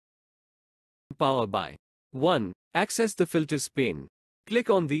PowerBI. 1. Access the Filters pane.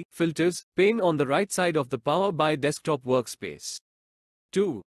 Click on the Filters pane on the right side of the PowerBI desktop workspace.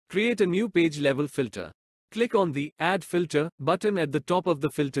 2. Create a new page level filter. Click on the Add Filter button at the top of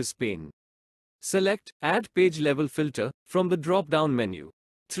the Filters pane. Select Add Page Level Filter from the drop-down menu.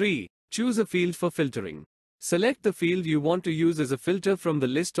 3. Choose a field for filtering. Select the field you want to use as a filter from the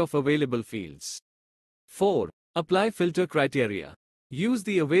list of available fields. 4. Apply filter criteria. Use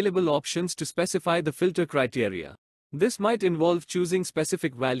the available options to specify the filter criteria. This might involve choosing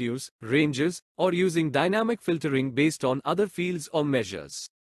specific values, ranges, or using dynamic filtering based on other fields or measures.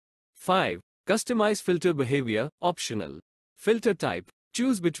 5. Customize filter behavior, optional. Filter type.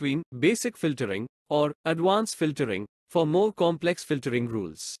 Choose between basic filtering or advanced filtering for more complex filtering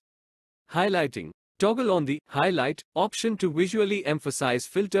rules. Highlighting. Toggle on the Highlight option to visually emphasize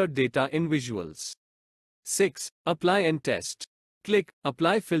filtered data in visuals. 6. Apply and test. Click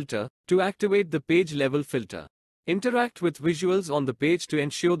Apply Filter to activate the page level filter. Interact with visuals on the page to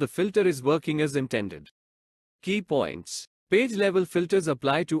ensure the filter is working as intended. Key points. Page level filters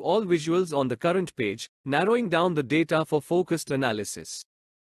apply to all visuals on the current page, narrowing down the data for focused analysis.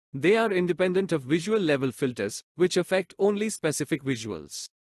 They are independent of visual level filters, which affect only specific visuals.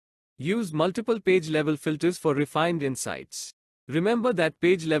 Use multiple page level filters for refined insights. Remember that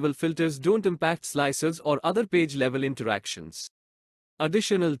page level filters don't impact slicers or other page level interactions.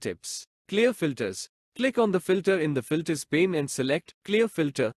 Additional tips. Clear filters. Click on the filter in the Filters pane and select Clear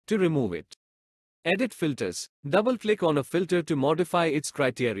Filter to remove it. Edit filters. Double-click on a filter to modify its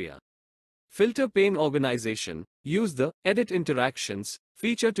criteria. Filter pane organization. Use the Edit Interactions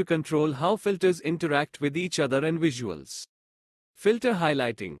feature to control how filters interact with each other and visuals. Filter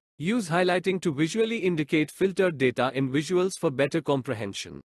highlighting. Use highlighting to visually indicate filtered data in visuals for better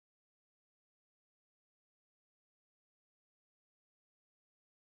comprehension.